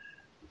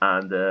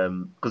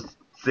 and because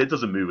Sid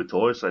doesn't move at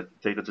all, it's like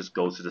Taker just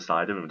goes to the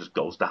side of him and just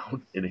goes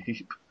down in a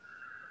heap.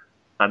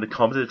 And the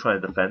commentator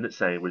trying to defend it,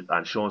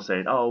 and Sean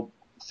saying, "Oh,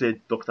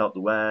 Sid ducked out the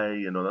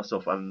way," and all that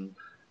stuff, and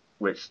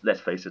which,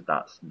 let's face it,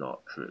 that's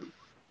not true.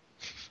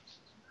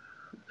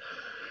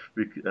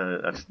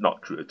 That's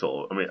not true at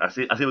all. I mean, I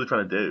see what they're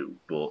trying to do,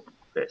 but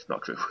it's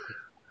not true.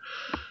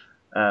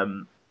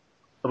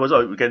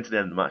 We're getting to the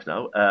end of the match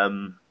now.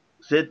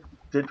 Sid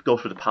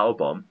goes for the power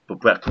bomb, but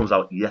Bret comes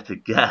out yet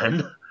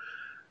again.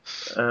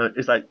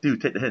 It's like,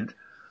 dude, take the hint.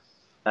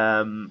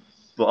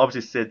 But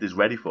obviously Sid is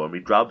ready for him. He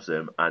grabs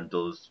him and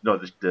does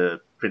the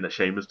thing that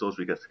Sheamus does,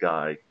 where he gets the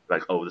guy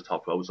like over the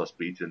top rope and starts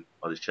beating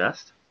on his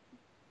chest.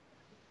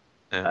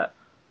 Bret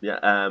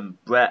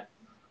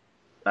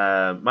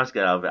manages to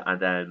get out of it and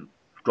then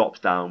drops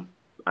down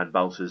and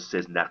bounces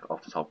Sid's neck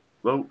off the top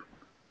rope.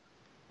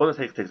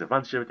 Undertaker takes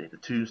advantage of it, hit the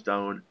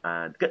tombstone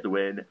and get the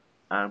win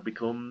and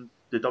become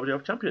the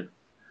WWF champion.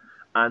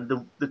 And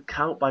the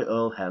count by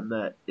Earl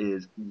Hebner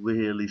is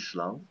really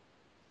slow.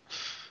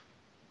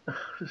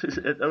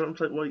 I'm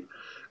like, why?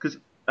 Because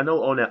I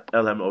know Earl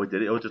Hebner always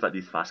did it. It was just like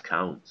these fast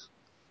counts,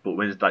 but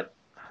when it's like,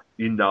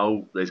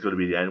 that it's going to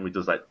be the end, when he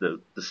does like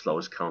the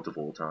slowest count of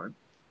all time.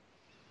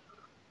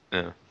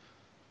 Yeah.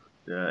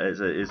 Yeah,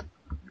 it's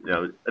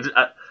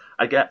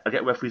I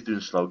get referees doing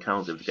slow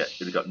counts if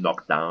they got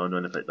knocked down or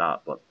anything like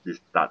that, but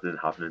that didn't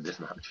happen in this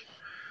match.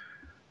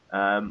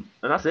 And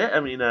that's it. I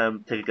mean,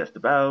 Taker gets the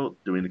belt,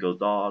 the ring goes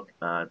dark,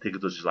 and Taker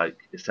does just like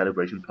his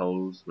celebration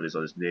pose when he's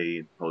on his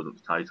knee, holding up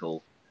the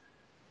title,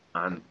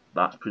 and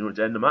that's pretty much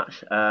the end of the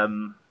match.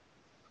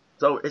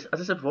 So as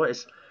I said before,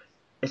 it's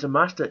a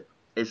match that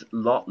is a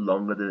lot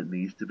longer than it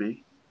needs to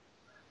be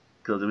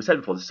because as we said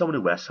before, there's so many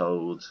West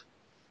holds.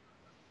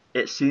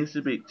 It seems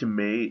to be to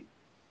me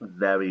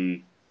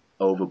very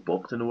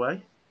overbooked in a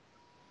way.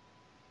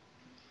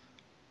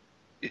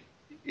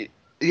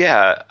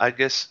 Yeah, I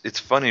guess it's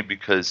funny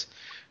because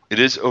it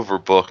is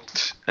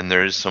overbooked and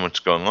there is so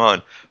much going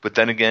on, but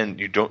then again,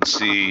 you don't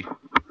see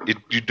it.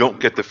 You don't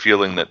get the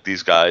feeling that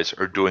these guys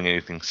are doing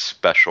anything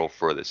special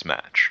for this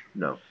match.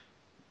 No.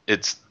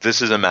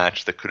 This is a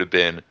match that could have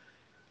been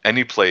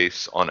any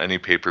place on any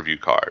pay-per-view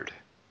card.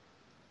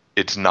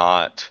 It's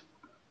not.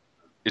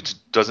 It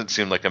doesn't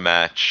seem like a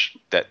match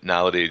that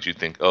nowadays you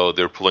think, oh,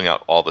 they're pulling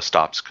out all the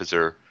stops because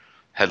they're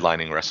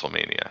headlining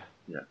WrestleMania.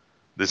 Yeah.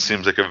 This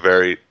seems like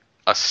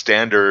a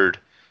standard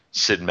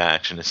Sid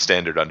match and a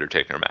standard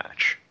Undertaker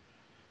match.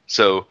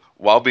 So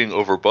while being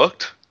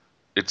overbooked,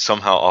 it's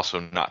somehow also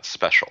not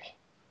special.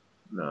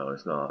 No,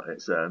 it's not.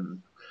 It's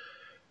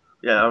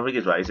yeah, I think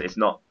it's right. It's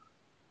not.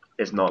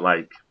 It's not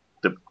like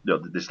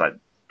this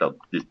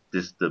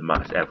the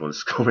match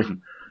everyone's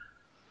going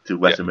to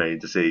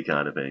WrestleMania to see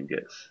kind of thing.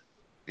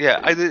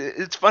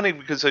 It's funny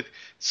because like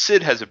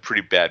Sid has a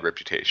pretty bad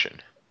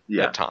reputation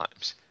at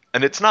times,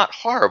 and it's not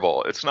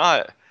horrible. It's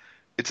not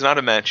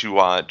a match you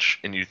watch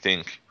and you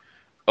think,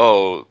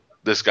 oh,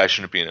 this guy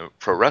shouldn't be in a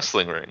pro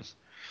wrestling ring.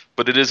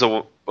 But it is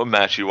a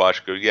match you watch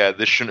and go, yeah,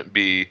 this shouldn't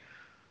be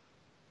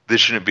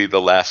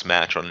the last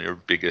match on your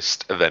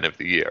biggest event of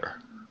the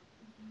year.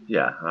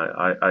 Yeah,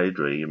 I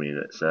agree. I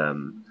mean, it's I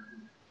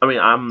mean,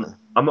 I'm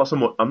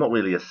not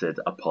really a Sid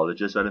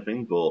apologist or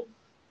anything, but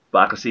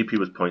I can see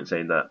people's point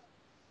saying that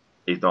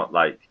he's not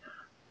like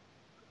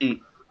I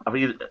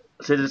think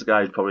Sid is a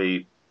guy who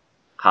probably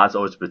has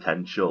always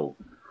potential,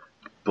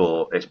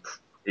 but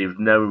he's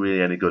never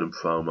really any good in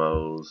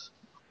promos,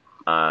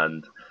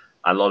 and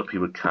a lot of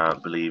people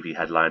can't believe he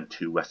headlined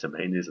 2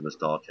 WrestleManias in the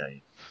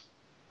Starrcade.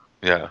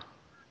 Yeah.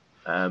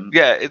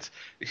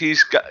 He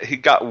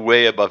got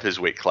way above his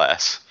weight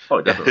class.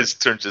 Oh, definitely. In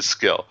terms of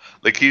skill.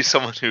 Like he's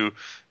someone who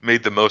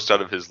made the most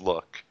out of his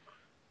look,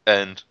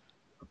 and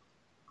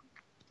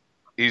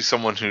he's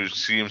someone who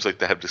seems like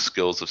to have the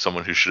skills of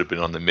someone who should have been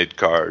on the mid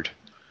card.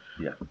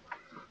 Yeah.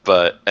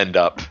 But end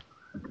up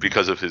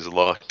because of his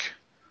look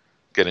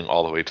getting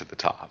all the way to the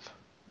top.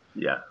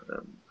 Yeah.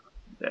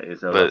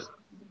 But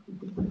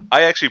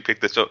I actually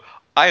picked this up.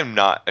 I am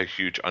not a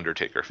huge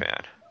Undertaker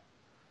fan.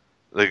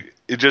 Like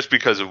just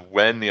because of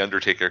when the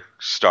Undertaker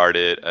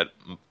started at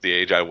the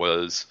age I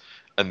was,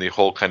 and the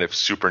whole kind of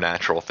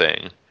supernatural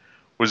thing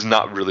was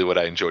not really what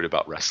I enjoyed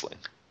about wrestling.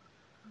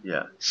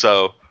 Yeah.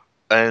 So,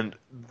 and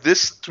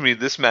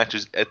this match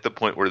is at the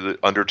point where the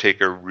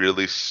Undertaker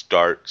really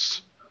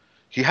starts.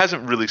 He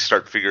hasn't really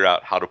started to figure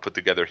out how to put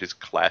together his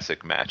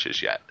classic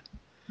matches yet.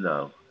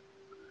 No.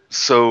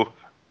 So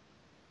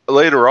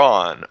later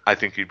on, I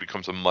think he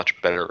becomes a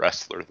much better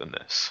wrestler than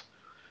this.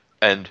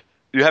 And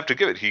you have to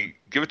give it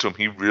to him.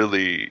 He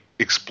really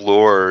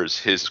explores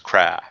his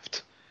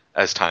craft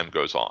as time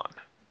goes on.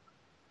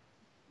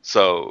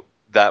 So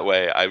that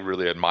way, I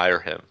really admire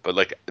him. But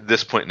like at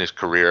this point in his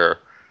career,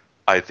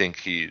 I think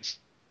he's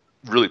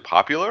really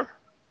popular,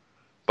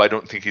 but I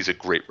don't think he's a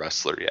great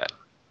wrestler yet.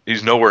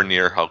 He's nowhere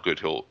near how good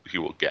he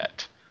will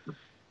get.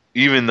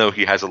 Even though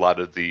he has a lot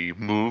of the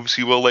moves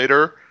he will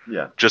later,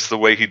 just the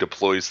way he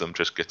deploys them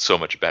just gets so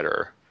much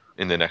better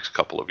in the next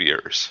couple of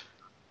years.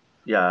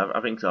 Yeah, I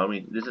think so. I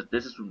mean, this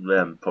is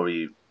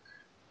probably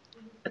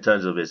in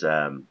terms of his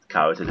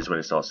character. This is when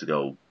it starts to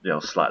go,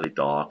 slightly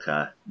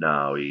darker.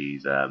 Now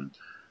he's I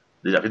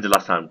think the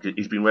last time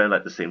he's been wearing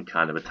like the same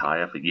kind of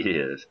attire for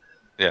years.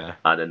 Yeah,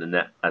 and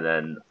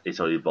then it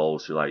sort of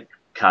evolves to like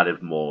kind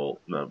of more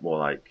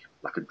like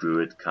a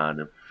druid kind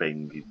of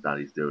thing that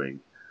he's doing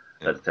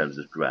in terms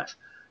of dress.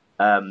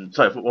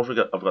 Sorry, one thing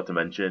I forgot to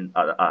mention.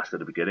 I asked at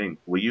the beginning: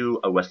 were you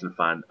a wrestling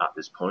fan at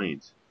this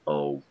point,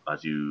 or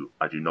had you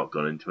not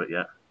gone into it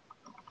yet?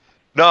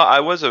 No,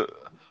 I was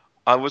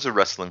a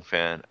wrestling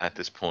fan at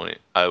this point.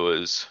 I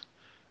was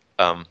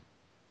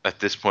at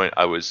this point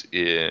I was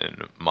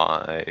in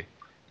my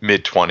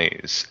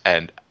mid-20s,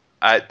 and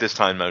at this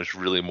time I was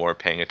really more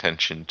paying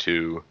attention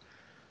to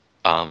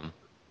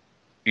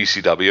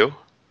ECW.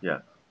 Yeah.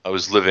 I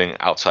was living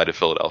outside of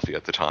Philadelphia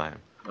at the time.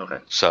 Okay.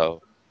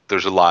 So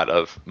there's a lot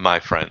of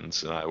my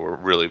friends and I were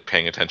really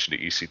paying attention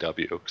to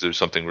ECW because there's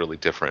something really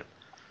different.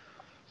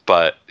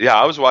 But yeah,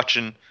 I was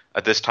watching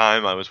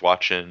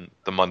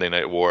the Monday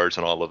Night Wars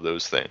and all of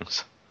those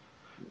things.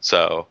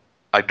 So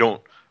I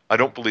don't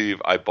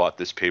believe I bought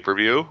this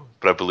pay-per-view,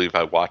 but I believe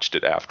I watched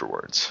it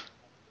afterwards.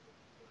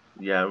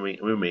 Yeah,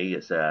 with me,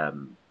 it's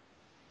I'm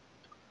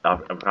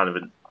kind of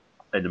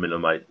in the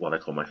middle of what I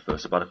call my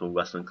first sabbatical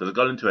wrestling, because I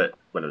got into it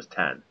when I was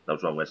 10. That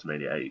was around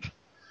WrestleMania 8.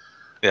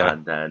 Yeah.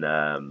 And then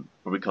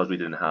but because we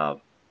didn't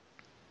have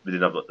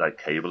like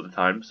cable at the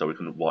time, so we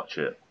couldn't watch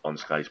it on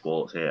Sky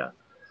Sports here.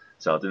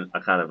 So I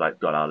kind of like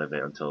got out of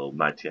it until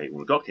 '98 when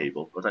we got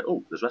cable. I was like,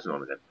 oh, there's wrestling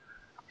on again,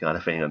 kind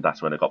of thing, and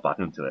that's when I got back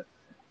into it.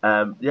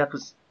 Yeah,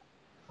 because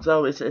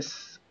so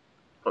it's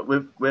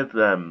with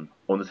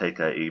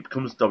Undertaker, he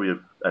becomes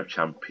WWF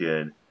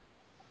champion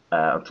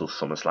until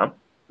SummerSlam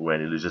when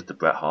he loses to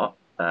Bret Hart,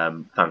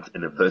 thanks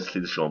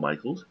inadvertently to Shawn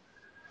Michaels.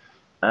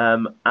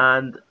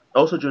 And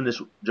also during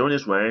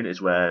this reign is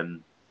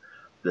when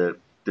the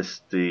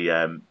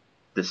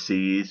the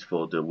seeds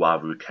for the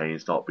rivalry Kane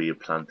start being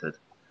planted.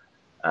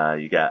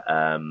 You get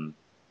Paul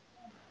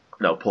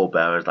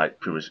Bearer is like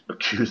pretty much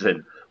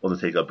accusing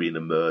Undertaker of being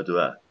a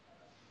murderer.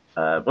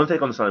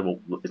 Undertaker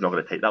understanding is not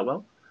going to take that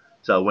well.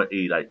 So when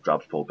he like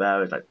grabs Paul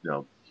Bearer, it's like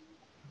no,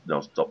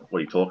 stop. What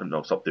are you talking?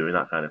 No, stop doing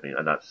that kind of thing.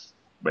 And that's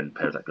when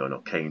Bearer's like going, "Oh,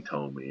 Kane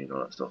told me," and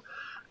all that stuff.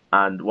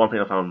 And one thing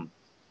I found,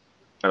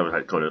 and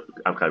I'm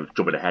kind of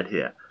jumping ahead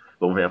here,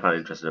 but one thing I found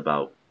interesting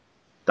about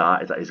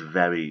that is that it's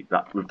very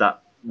that with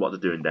that what they're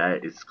doing there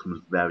is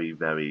comes very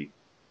very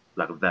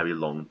like a very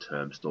long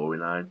term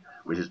storyline,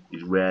 which is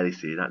you rarely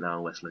see that now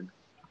in wrestling.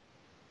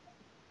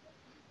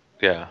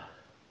 Yeah.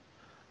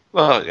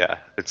 Well, yeah.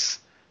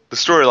 It's the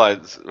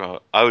storylines.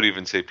 I would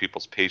even say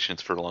people's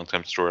patience for long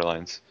time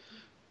storylines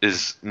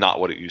is not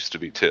what it used to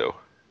be too.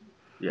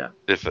 Yeah,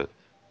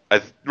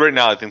 Right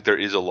now, I think there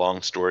is a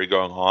long story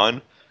going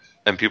on,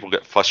 and people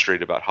get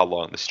frustrated about how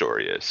long the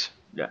story is.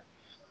 yeah,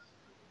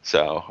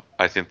 So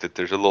I think that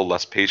there's a little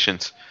less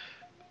patience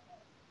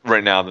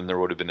right now than there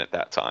would have been at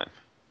that time.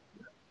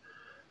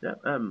 yeah.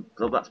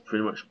 So that's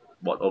pretty much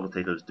what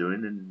Undertaker was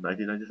doing in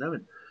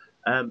 1997.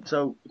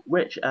 So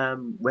where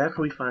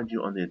can we find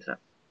you on the internet?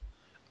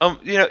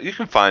 You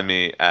can find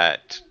me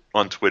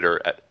on Twitter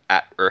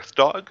at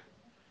EarthDog,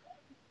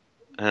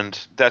 and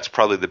that's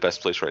probably the best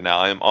place right now.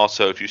 I am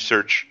also, if you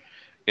search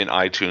in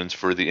iTunes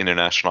for the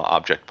International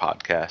Object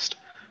Podcast,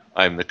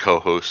 I'm the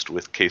co-host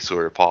with K.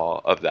 Sawyer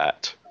Paul of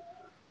that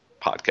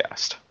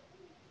podcast.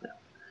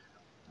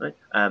 Right.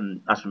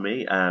 As for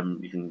me,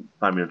 you can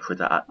find me on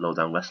Twitter at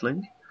Lowdown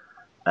Wrestling.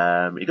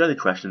 If you got any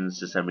questions,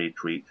 just send me a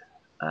tweet.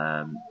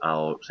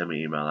 I'll send me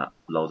an email at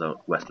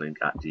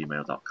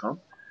lowdownwrestling@gmail.com.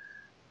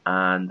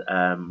 And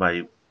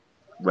my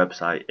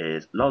website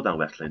is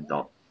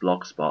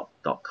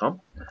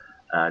lowdownwrestling.blogspot.com.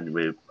 And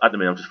at the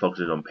minute I'm just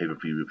focusing on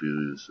pay-per-view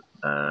reviews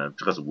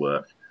because of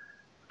work.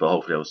 But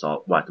hopefully I'll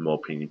start writing more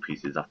opinion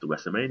pieces after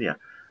WrestleMania.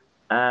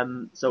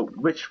 So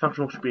Rich, thanks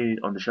so much for being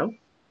on the show.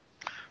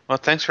 Well,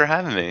 thanks for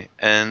having me,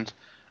 and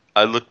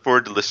I look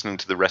forward to listening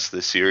to the rest of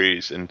the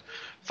series and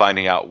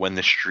finding out when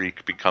the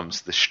streak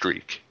becomes the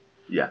streak.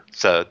 Yeah.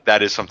 So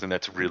that is something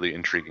that's really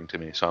intriguing to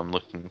me. So I'm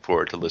looking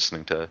forward to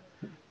listening to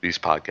these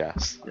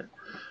podcasts. Yeah.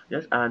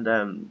 Yes, and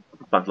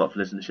thanks a lot for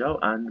listening to the show,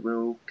 and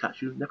we'll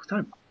catch you next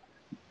time.